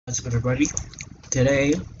What's up, everybody?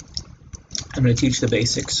 Today, I'm going to teach the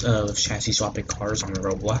basics of chassis swapping cars on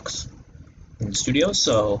Roblox in the studio.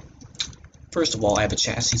 So, first of all, I have a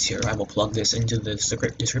chassis here. I will plug this into the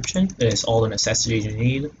script description. It has all the necessities you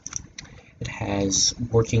need. It has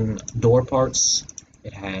working door parts.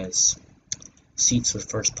 It has seats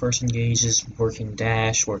with first-person gauges, working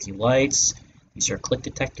dash, working lights. These are click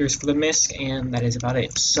detectors for the MISC, and that is about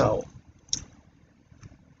it. So,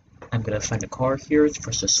 I'm going to find a car here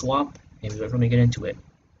for us to swap, and we're going to get into it.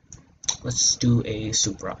 Let's do a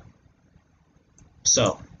Supra.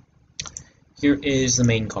 So, here is the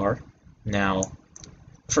main car. Now,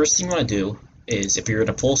 first thing you want to do is, if you're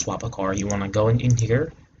going to full swap a car, you want to go in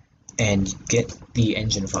here and get the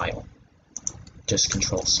engine file. Just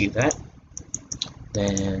Control-C that.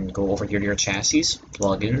 Then go over here to your chassis,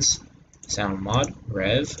 plugins, sound mod,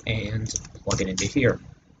 rev, and plug it into here.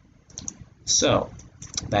 So,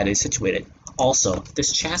 that is situated. Also,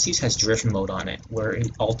 this chassis has drift mode on it, where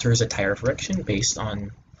it alters the tire friction based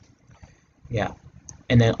on,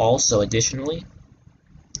 and then also additionally,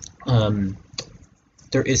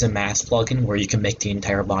 there is a mass plugin where you can make the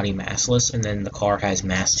entire body massless, and then the car has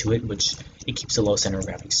mass to it, which it keeps a low center of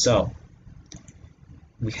gravity. So,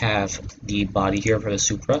 we have the body here for the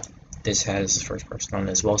Supra. This has first person on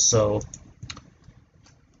it as well. So,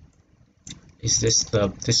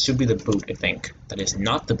 this should be the boot, I think. That is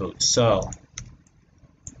not the boot. So,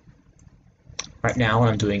 right now what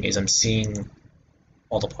I'm doing is I'm seeing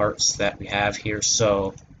all the parts that we have here,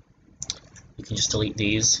 so we can just delete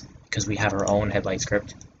these because we have our own headlight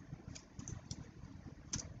script.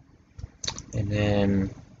 And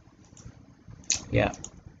then,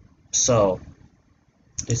 so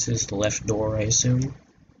this is the left door, I assume.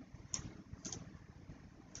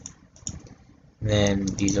 And then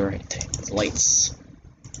these are lights.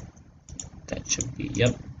 That should be,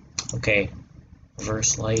 okay.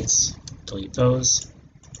 Reverse lights, delete those.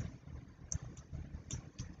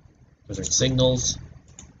 Those are signals.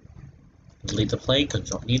 Delete the plate because we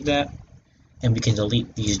don't need that. And we can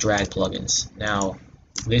delete these drag plugins. Now,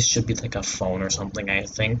 this should be like a phone or something, I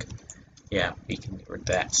think. Yeah, we can get rid of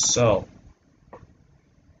that. So,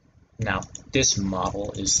 now, this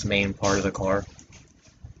model is the main part of the car.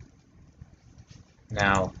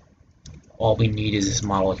 Now, all we need is this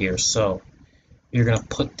model here. So, you're going to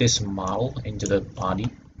put this model into the body.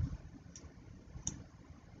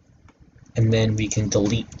 And then we can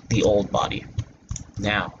delete the old body.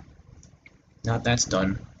 Now that that's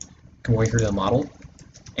done, come over here to the model,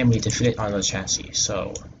 and we need to fit it on the chassis.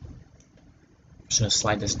 So, I'm just going to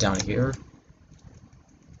slide this down here.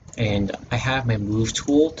 And I have my move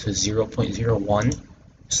tool to 0.01.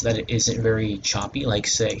 So that it isn't very choppy. Like,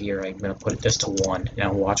 say here, I'm going to put this to 1.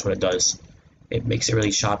 Now watch what it does. It makes it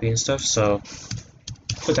really choppy and stuff, so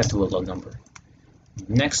put that to a low number.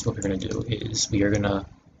 Next, what we're going to do is we are going to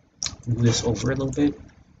move this over a little bit.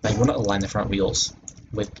 Now, you want to align the front wheels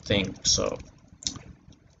with the thing, so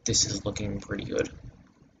this is looking pretty good.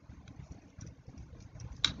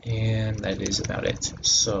 And that is about it.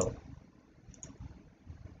 So,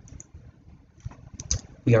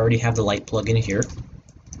 we already have the light plug in here,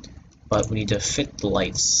 but we need to fit the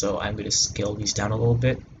lights, so I'm going to scale these down a little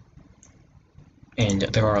bit. And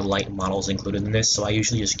there are light models included in this, so I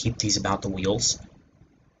usually just keep these about the wheels.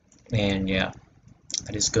 And yeah,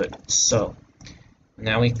 that is good. So,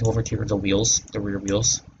 now we can go over to the wheels, the rear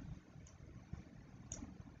wheels.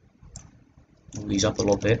 Move these up a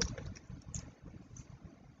little bit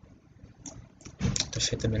to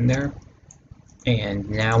fit them in there. And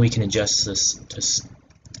now we can adjust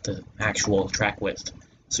the actual track width.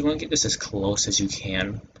 So we want to get this as close as you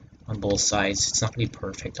can on both sides. It's not going to be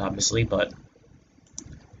perfect, obviously, but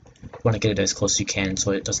you want to get it as close as you can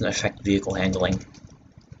so it doesn't affect vehicle handling.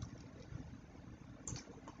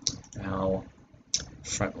 Now,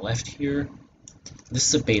 front left here. This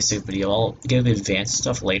is a basic video. I'll get the advanced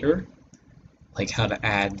stuff later, like how to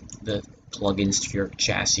add the plugins to your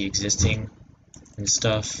chassis existing and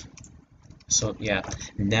stuff. So yeah,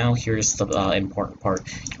 now here's the important part.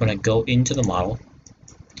 You want to go into the model.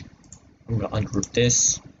 I'm going to ungroup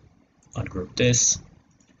this.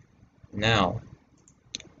 Now,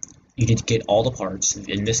 you need to get all the parts.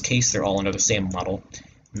 In this case, they're all under the same model.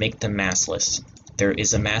 Make them massless. There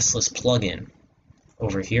is a massless plugin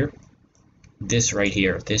over here. This right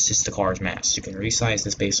here, this is the car's mass. You can resize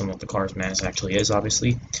this based on what the car's mass actually is,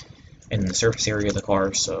 obviously, and the surface area of the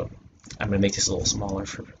car. So I'm going to make this a little smaller,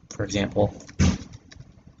 for example.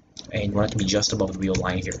 And you want it to be just above the wheel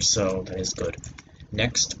line here, so that is good.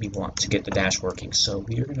 Next, we want to get the dash working, so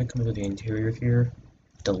we are going to come to the interior here,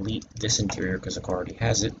 delete this interior because the car already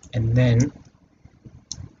has it, and then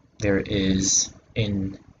there is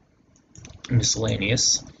in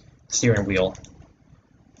miscellaneous, steering wheel.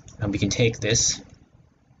 And we can take this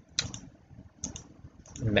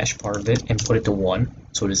mesh part of it and put it to 1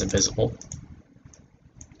 so it is invisible.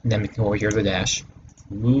 And then we can go over here to the dash,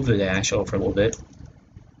 move the dash over a little bit,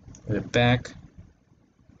 move it back,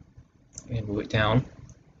 and move it down.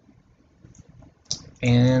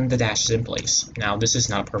 And the dash is in place. Now this is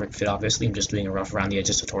not a perfect fit, obviously, I'm just doing a rough around the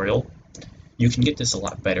edges tutorial. You can get this a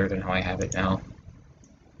lot better than how I have it now.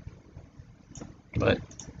 But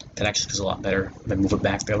that actually is a lot better if I move it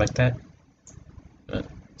back there like that.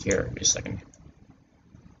 Here, just a second.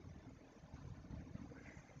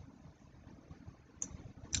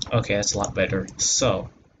 Okay, that's a lot better. So,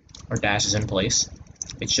 our dash is in place.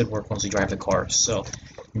 It should work once we drive the car. So,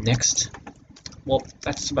 next, well,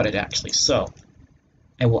 that's about it actually. So,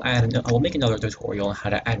 I will make another tutorial on how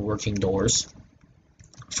to add working doors.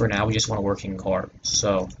 For now, we just want a working car.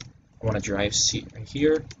 So, I want a drive seat right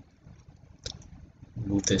here.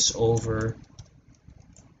 Move this over.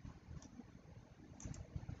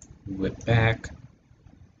 Move it back.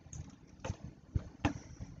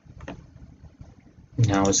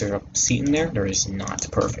 Now, is there a seat in there? There is not.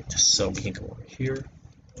 Perfect. So we can go over here.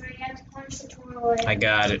 I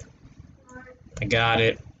got it. I got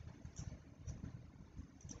it.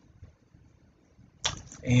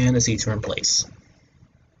 And the seats are in place.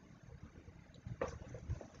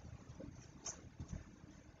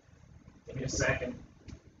 Give me a second.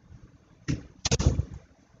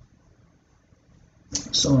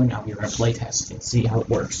 So now we're going to play test and see how it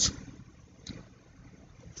works.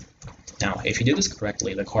 Now, if you do this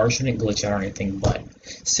correctly, the car shouldn't glitch out or anything, but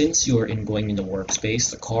since you're going into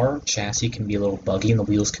workspace, the car chassis can be a little buggy and the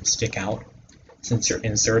wheels can stick out. Since you're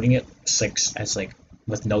inserting it as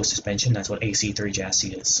with no suspension, that's what AC3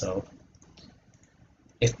 chassis is. So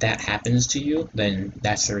if that happens to you, then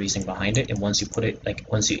that's the reason behind it. And once you put it,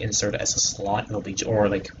 once you insert it as a slot, it'll be, or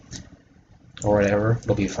whatever,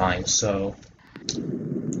 it'll be fine. So,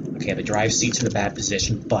 okay, the drive seat's in a bad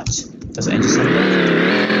position, but does the engine sound work?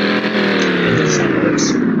 Engine sound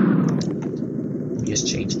works. Let me just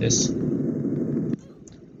change this.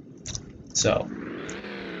 So,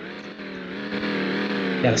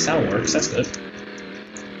 yeah, the sound works. That's good.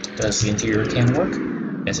 Does the interior cam work?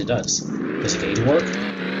 Yes, it does. Does the gauge work?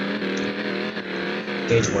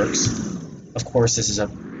 Gauge works. Of course, this is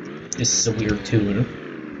a weird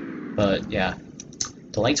tune, but yeah,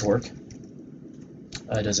 the lights work.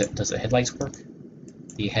 Does the headlights work?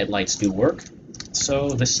 The headlights do work. So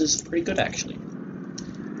this is pretty good actually.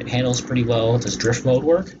 It handles pretty well. Does drift mode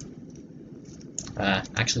work?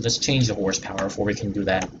 Actually, let's change the horsepower before we can do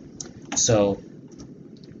that. So,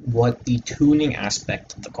 what the tuning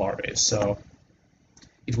aspect of the car is. So,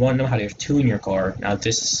 if you want to know how to tune your car, now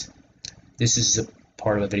this is a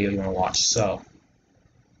part of the video you want to watch. So,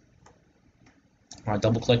 I want to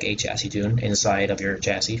double click a chassis tune inside of your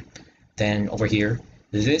chassis. Then over here,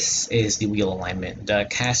 this is the wheel alignment. The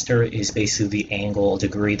caster is basically the angle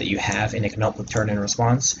degree that you have, and it can help with turn and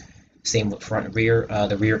response. Same with front and rear.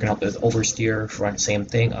 The rear can help with oversteer, front same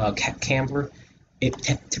thing. Camber, it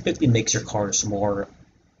typically makes your cars more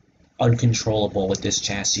uncontrollable with this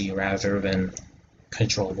chassis rather than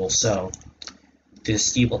controllable. So the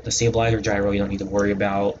stabilizer gyro you don't need to worry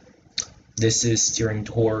about. This is steering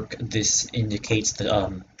torque. This indicates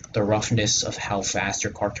the roughness of how fast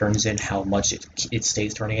your car turns in, how much it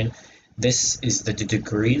stays turning in. This is the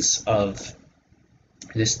degrees of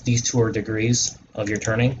these two are degrees of your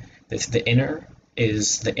turning. The inner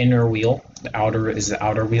is the inner wheel, the outer is the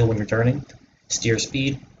outer wheel when you're turning. Steer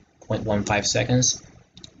speed 0.15 seconds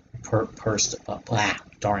per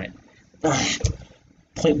darn it.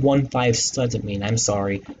 0.15 studs at me, I'm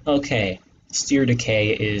sorry. Okay, steer decay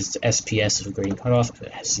is the SPS of green cutoff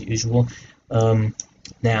as usual.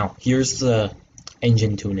 Now, here's the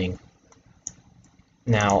engine tuning.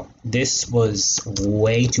 Now, this was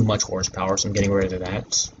way too much horsepower, so I'm getting rid of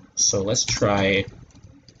that. So let's try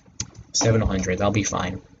 700, that'll be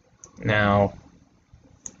fine. Now,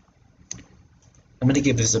 I'm going to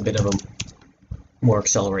give this a bit of a more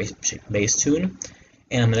acceleration-based tune,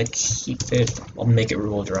 and I'm going to keep it, I'll make it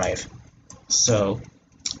rear-wheel drive. So,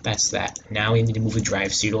 that's that. Now we need to move the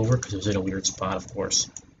drive seat over, because it was in a weird spot, of course.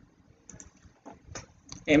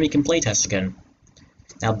 And we can playtest again.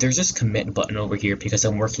 Now there's this commit button over here because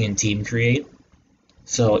I'm working in Team Create.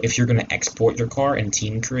 So if you're going to export your car in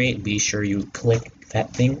Team Create, be sure you click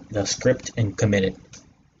that thing, the script, and commit it.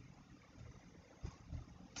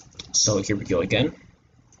 So here we go again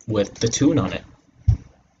with the tune on it.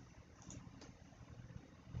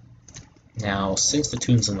 Now since the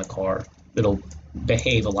tune's in the car, it'll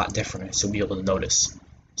behave a lot different, so you'll be able to notice.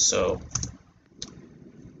 So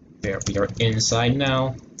There, we are inside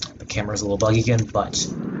now. The camera's a little buggy again, but...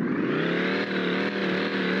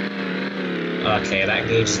 Okay, that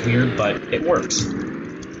gauge is weird, but it works.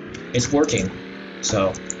 It's working.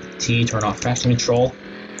 So, T, turn off traction control.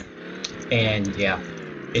 And yeah,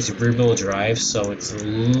 it's a rear-wheel drive, so it's a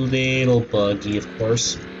little buggy, of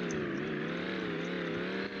course.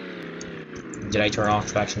 Did I turn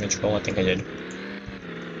off traction control? I think I did.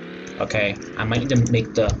 Okay, I might need to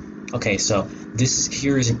make the... Okay, so this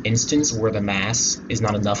here is an instance where the mass is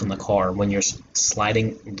not enough in the car when you're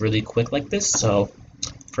sliding really quick like this. So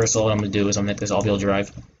first of all, what I'm going to do is I'm going to make this all-wheel drive.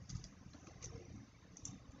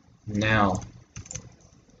 Now,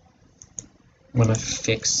 I'm going to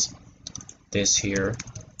fix this here.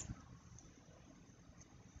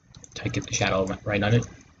 Try to get the shadow right on it.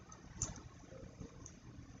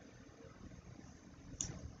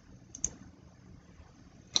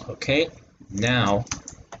 Okay, now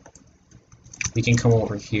we can come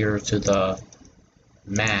over here to the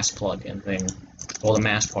mass plugin thing, or the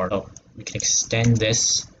mass part. Oh, we can extend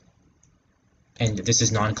this, and this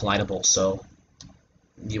is non-collidable, so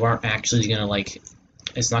you aren't actually gonna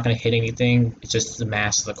it's not gonna hit anything. It's just the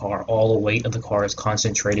mass of the car. All the weight of the car is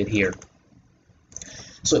concentrated here,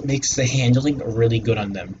 so it makes the handling really good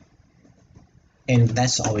on them, and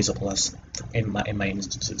that's always a plus in my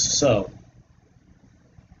instances. So.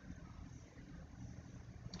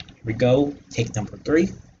 Here we go, take number 3.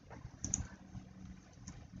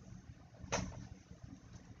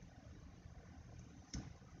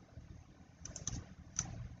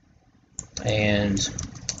 And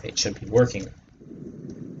it should be working.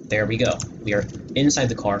 There we go. We are inside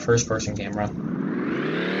the car, first person camera.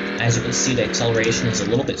 As you can see, the acceleration is a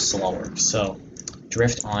little bit slower. So,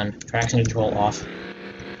 drift on, traction control off.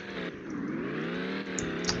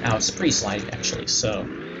 Now it's pretty slidey actually, so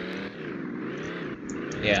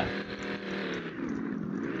yeah.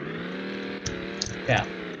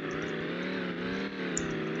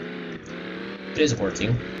 It is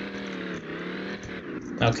working.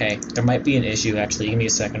 Okay, there might be an issue actually. Give me a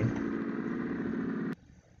second.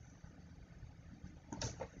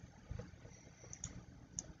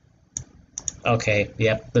 Okay,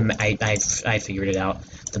 yep, I figured it out.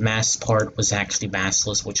 The mass part was actually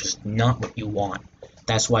massless, which is not what you want.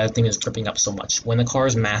 That's why the thing is tripping up so much. When the car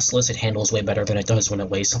is massless, it handles way better than it does when it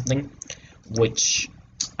weighs something, which,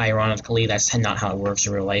 ironically, that's not how it works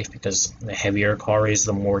in real life, because the heavier a car is,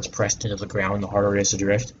 the more it's pressed into the ground, the harder it is to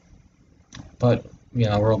drift. But, you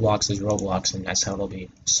know, Roblox is Roblox, and that's how it'll be.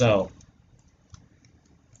 So,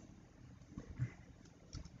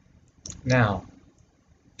 now,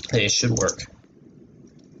 it should work.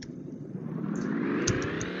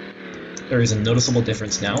 There is a noticeable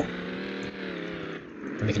difference now.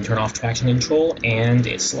 And we can turn off traction control, and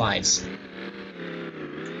it slides.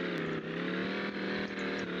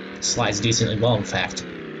 Slides decently well, in fact.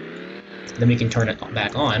 Then we can turn it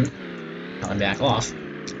back on, and back off,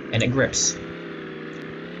 and it grips.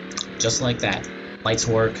 Just like that. Lights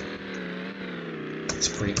work. It's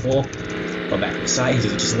pretty cool. Go back inside, does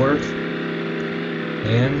it just work?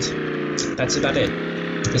 And that's about it.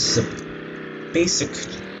 This is a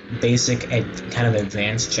basic and kind of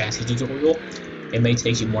advanced chassis tutorial. It may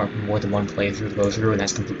take you more than one playthrough to go through, and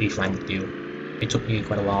that's completely fine with you. It took me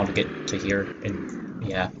quite a while to get to here, and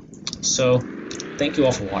yeah. So, thank you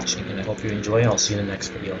all for watching, and I hope you enjoy. I'll see you in the next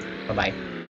video. Bye-bye.